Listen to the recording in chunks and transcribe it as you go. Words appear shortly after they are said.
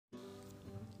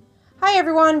Hi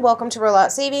everyone, welcome to Rollout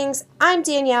Savings. I'm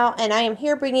Danielle and I am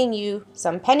here bringing you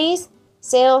some pennies,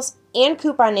 sales, and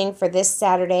couponing for this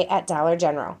Saturday at Dollar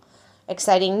General.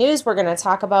 Exciting news, we're going to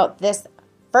talk about this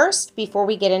first before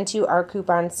we get into our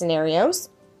coupon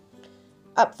scenarios.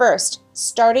 Up first,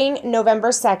 starting November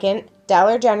 2nd,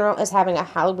 Dollar General is having a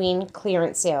Halloween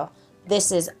clearance sale.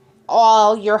 This is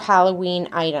all your Halloween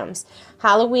items.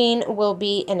 Halloween will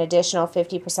be an additional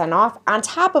 50% off on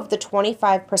top of the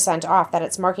 25% off that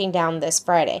it's marking down this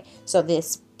Friday. So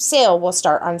this sale will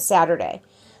start on Saturday.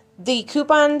 The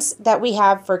coupons that we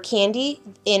have for candy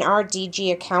in our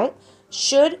DG account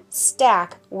should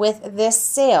stack with this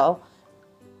sale.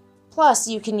 Plus,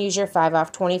 you can use your 5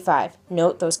 off 25.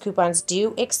 Note, those coupons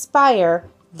do expire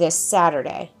this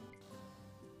Saturday.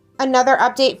 Another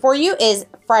update for you is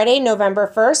Friday,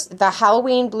 November 1st, the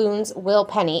Halloween balloons will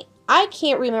penny. I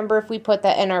can't remember if we put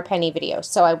that in our penny video,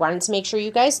 so I wanted to make sure you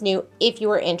guys knew if you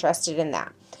were interested in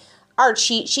that. Our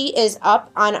cheat sheet is up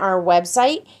on our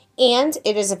website, and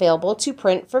it is available to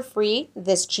print for free.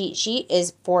 This cheat sheet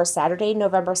is for Saturday,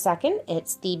 November 2nd.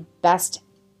 It's the best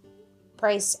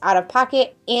price out of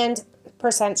pocket and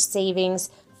percent savings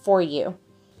for you.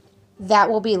 That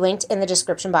will be linked in the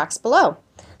description box below.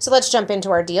 So let's jump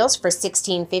into our deals. For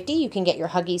 $16.50, you can get your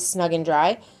Huggies Snug and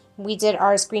Dry. We did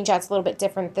our screenshots a little bit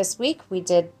different this week. We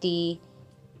did the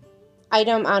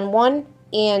item on one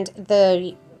and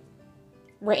the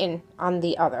written on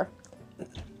the other.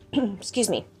 Excuse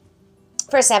me.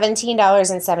 For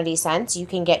 $17.70, you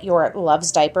can get your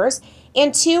Love's diapers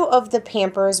and 2 of the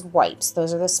Pampers wipes.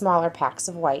 Those are the smaller packs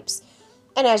of wipes.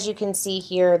 And as you can see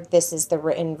here, this is the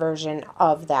written version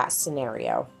of that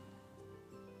scenario.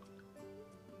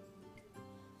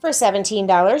 For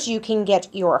 $17, you can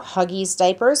get your Huggies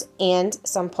diapers and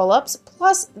some pull-ups,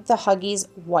 plus the Huggies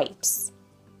wipes.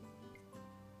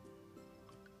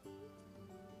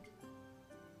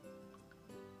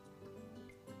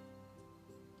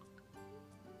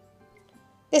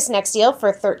 This next deal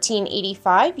for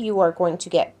 $13.85, you are going to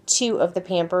get 2 of the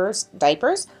Pampers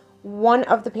diapers, 1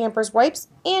 of the Pampers wipes,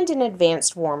 and an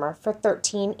advanced warmer for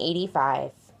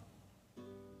 $13.85.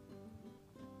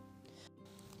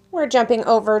 We're jumping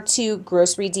over to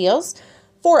grocery deals.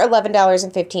 For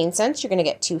 $11.15, you're going to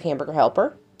get 2 hamburger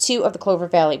helper, 2 of the Clover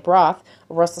Valley broth,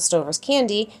 Russell Stover's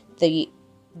candy, the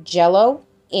Jell-O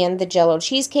and the Jell-O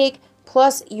cheesecake,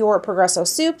 plus your Progresso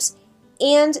soups,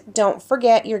 and don't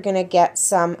forget you're going to get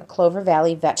some Clover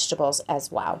Valley vegetables as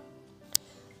well.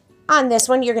 On this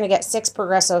one, you're going to get 6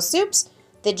 Progresso soups,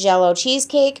 the Jell-O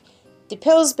cheesecake, the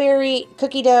Pillsbury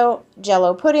cookie dough,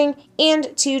 Jell-O pudding,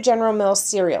 and 2 General Mills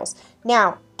cereals.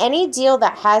 Now, any deal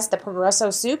that has the Progresso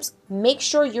soups, make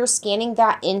sure you're scanning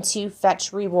that into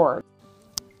Fetch Reward.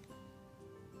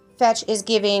 Fetch is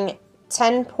giving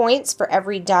 10 points for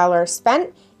every $1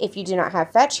 spent. If you do not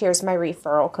have Fetch, here's my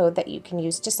referral code that you can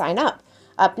use to sign up.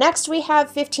 Up next, we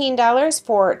have $15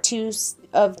 for 2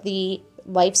 of the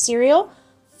Life cereal,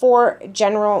 4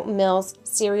 General Mills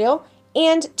cereal,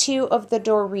 and 2 of the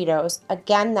Doritos.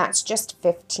 Again, that's just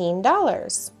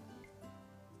 $15.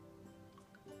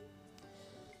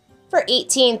 For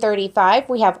 $18.35,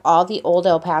 we have all the Old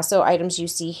El Paso items you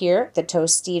see here, the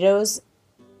Tostitos,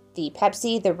 the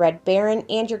Pepsi, the Red Baron,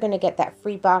 and you're going to get that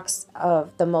free box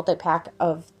of the multi-pack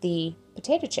of the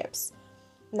potato chips.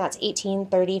 And that's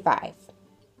 $18.35.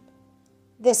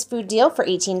 This food deal for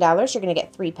 $18, you're going to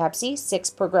get 3 Pepsi, 6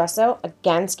 Progresso,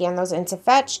 again, scan those into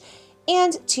Fetch,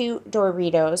 and 2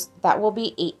 Doritos. That will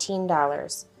be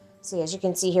 $18. See, as you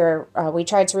can see here, we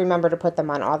tried to remember to put them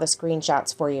on all the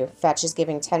screenshots for you. Fetch is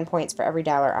giving 10 points for every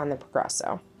 $1 on the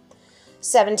Progresso.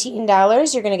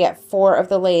 $17, you're going to get 4 of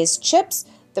the Lay's chips,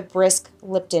 the Brisk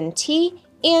Lipton tea,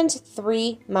 and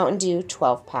 3 Mountain Dew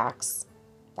 12 packs.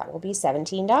 That will be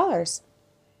 $17.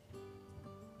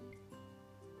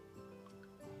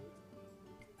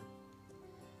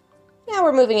 Now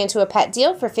we're moving into a pet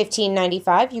deal for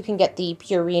 $15.95. You can get the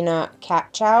Purina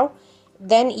Cat Chow.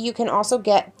 Then you can also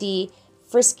get the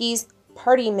Friskies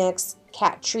Party Mix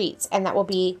Cat Treats, and that will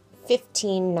be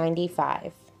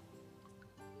 $15.95.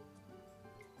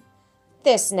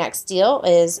 This next deal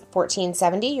is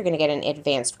 $14.70. You're going to get an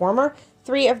advanced warmer,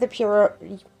 3 of the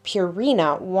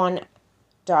Purina One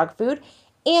dog food,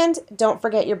 and don't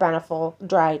forget your Beneful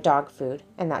dry dog food,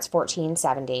 and that's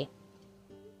 $14.70.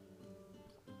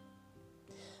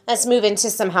 Let's move into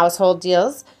some household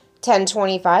deals.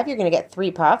 $10.25, you're going to get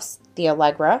 3 puffs, the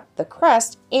Allegra, the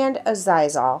Crest, and a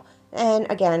Zysol. And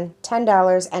again,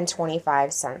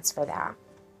 $10.25 for that.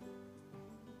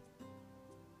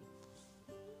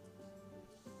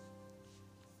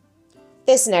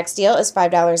 This next deal is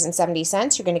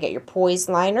 $5.70. You're going to get your Poise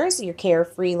liners, your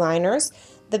Carefree liners,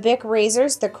 the Bic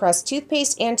razors, the Crest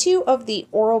toothpaste, and 2 of the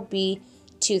Oral-B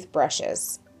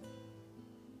toothbrushes.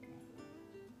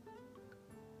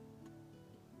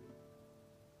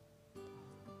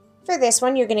 For this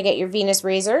one, you're going to get your Venus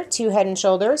razor, 2 Head &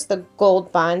 Shoulders, the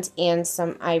Gold Bond, and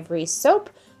some Ivory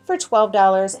soap for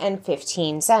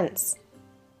 $12.15.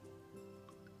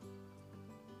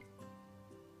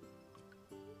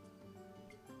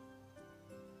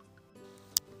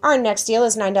 Our next deal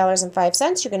is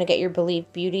 $9.05. You're going to get your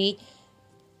Believe Beauty,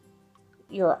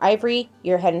 your Ivory,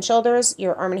 your Head & Shoulders,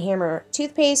 your Arm & Hammer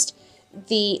toothpaste,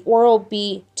 the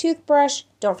Oral-B toothbrush,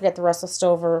 don't forget the Russell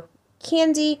Stover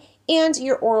candy, and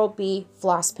your Oral-B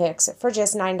floss picks for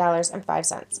just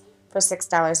 $9.05. For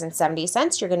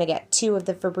 $6.70, you're going to get 2 of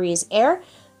the Febreze Air,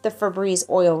 the Febreze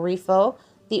Oil Refill,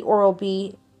 the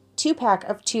Oral-B 2-pack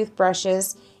of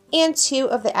toothbrushes, and 2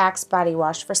 of the Axe Body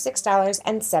Wash for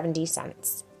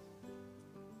 $6.70.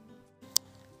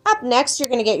 Up next, you're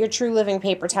going to get your True Living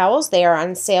paper towels. They are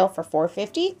on sale for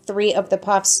 $4.50. 3 of the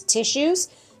Puffs tissues,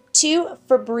 2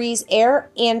 Febreze Air,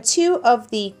 and 2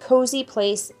 of the Cozy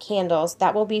Place candles.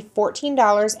 That will be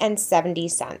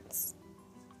 $14.70.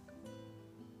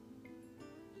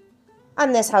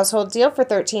 On this household deal for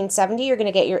 $13.70, you're going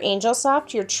to get your Angel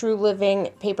Soft, your True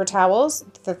Living paper towels,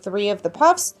 the 3 of the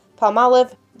Puffs,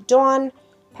 Palmolive, Dawn,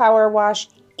 Power Wash,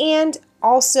 and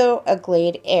also a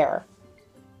Glade Air.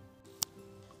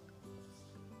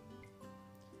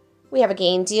 We have a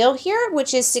Gain deal here,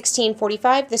 which is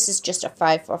 $16.45. This is just a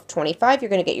 5 off 25. You're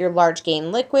going to get your large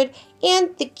Gain liquid and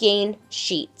the Gain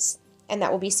sheets, and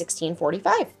that will be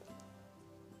 $16.45.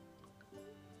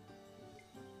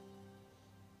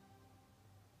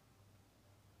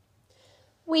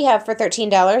 We have for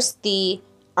 $13 the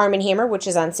Arm & Hammer, which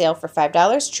is on sale for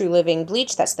 $5. True Living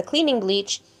bleach, that's the cleaning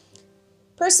bleach,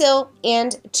 Persil,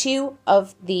 and 2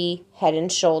 of the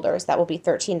Head & Shoulders. That will be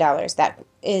 $13. That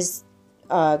is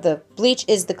the bleach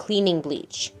is the cleaning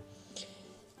bleach.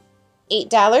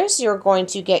 $8, you're going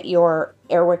to get your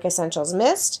Airwick Essentials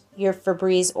Mist, your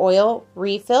Febreze Oil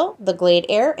Refill, the Glade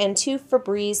Air, and 2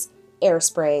 Febreze Air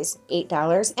Sprays,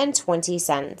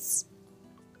 $8.20.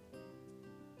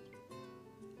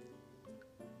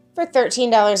 For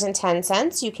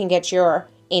 $13.10, you can get your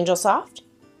Angel Soft,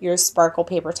 your Sparkle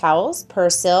paper towels,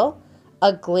 Persil,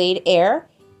 a Glade Air,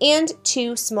 and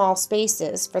 2 small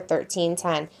spaces for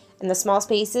 $13.10. And the small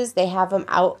spaces, they have them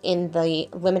out in the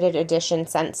limited edition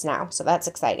scents now, so that's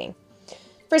exciting.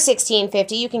 For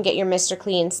 $16.50, you can get your Mr.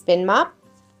 Clean Spin Mop,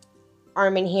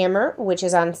 Arm & Hammer, which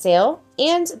is on sale,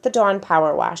 and the Dawn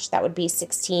Power Wash. That would be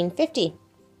 $16.50.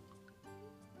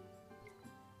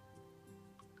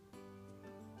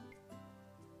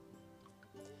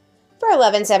 For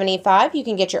 $11.75, you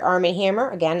can get your Arm &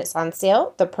 Hammer. Again, it's on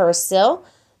sale. The Persil,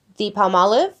 the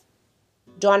Palmolive,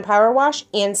 Dawn Power Wash,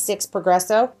 and 6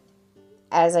 Progresso.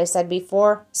 As I said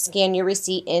before, scan your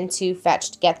receipt into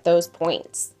Fetch to get those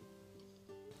points.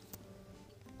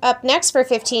 Up next, for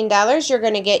 $15, you're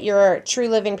going to get your True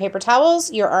Living paper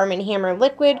towels, your Arm & Hammer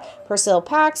liquid, Persil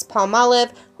packs,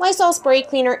 Palmolive, Lysol spray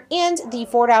cleaner, and the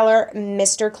 $4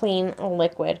 Mr. Clean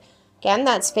liquid. Again,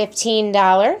 that's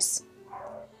 $15.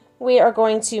 We are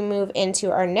going to move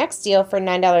into our next deal for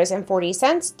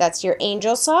 $9.40. That's your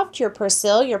Angel Soft, your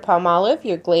Persil, your Palmolive,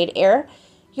 your Glade Air,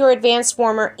 your Advanced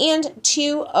Warmer, and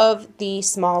 2 of the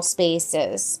small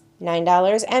spaces.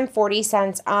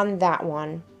 $9.40 on that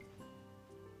one.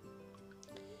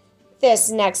 This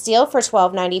next deal for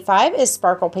 $12.95 is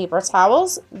Sparkle paper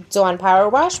towels, Dawn Power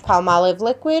Wash, Palmolive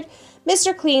liquid,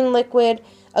 Mr. Clean liquid,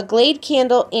 a Glade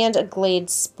candle, and a Glade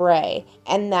spray.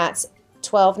 And that's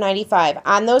 $12.95.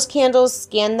 On those candles,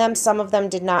 scan them. Some of them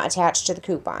did not attach to the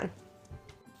coupon.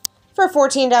 For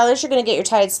 $14, you're going to get your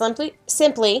Tide Simply,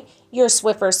 your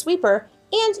Swiffer Sweeper,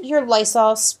 and your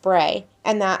Lysol spray.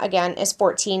 And that, again, is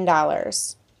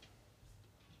 $14.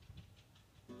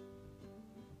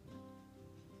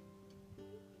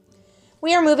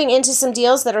 We are moving into some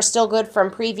deals that are still good from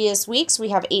previous weeks. We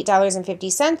have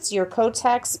 $8.50, your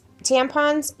Kotex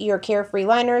tampons, your Carefree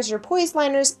liners, your Poise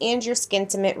liners, and your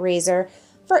Skintimate razor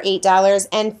for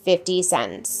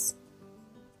 $8.50.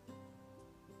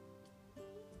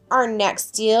 Our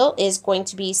next deal is going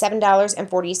to be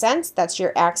 $7.40. That's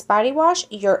your Axe body wash,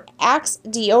 your Axe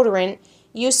deodorant,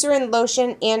 Eucerin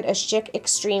lotion, and a Schick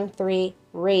Extreme 3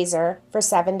 razor for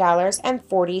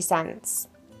 $7.40.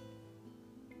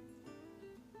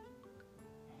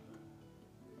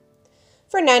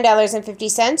 For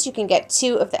 $9.50, you can get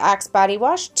 2 of the Axe body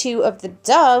wash, 2 of the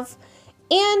Dove,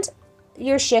 and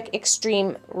your Schick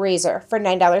Extreme razor for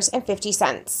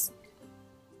 $9.50.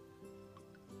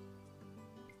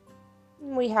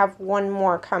 We have one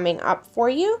more coming up for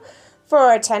you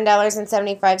For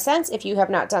 $10.75, if you have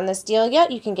not done this deal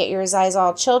yet, you can get your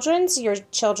Zizal Children's, your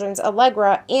Children's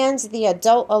Allegra, and the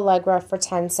Adult Allegra for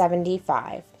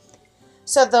 $10.75.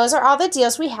 So those are all the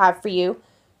deals we have for you.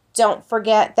 Don't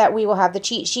forget that we will have the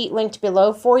cheat sheet linked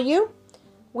below for you.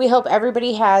 We hope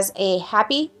everybody has a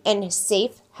happy and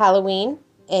safe Halloween,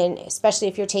 and especially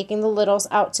if you're taking the littles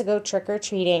out to go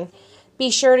trick-or-treating. Be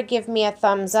sure to give me a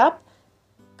thumbs up,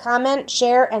 comment,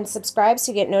 share, and subscribe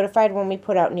to get notified when we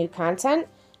put out new content.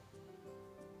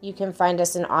 You can find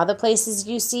us in all the places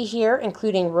you see here,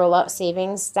 including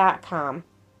rolloutsavings.com.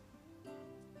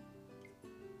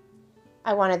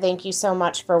 I want to thank you so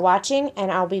much for watching,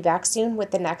 and I'll be back soon with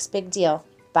the next big deal.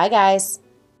 Bye, guys.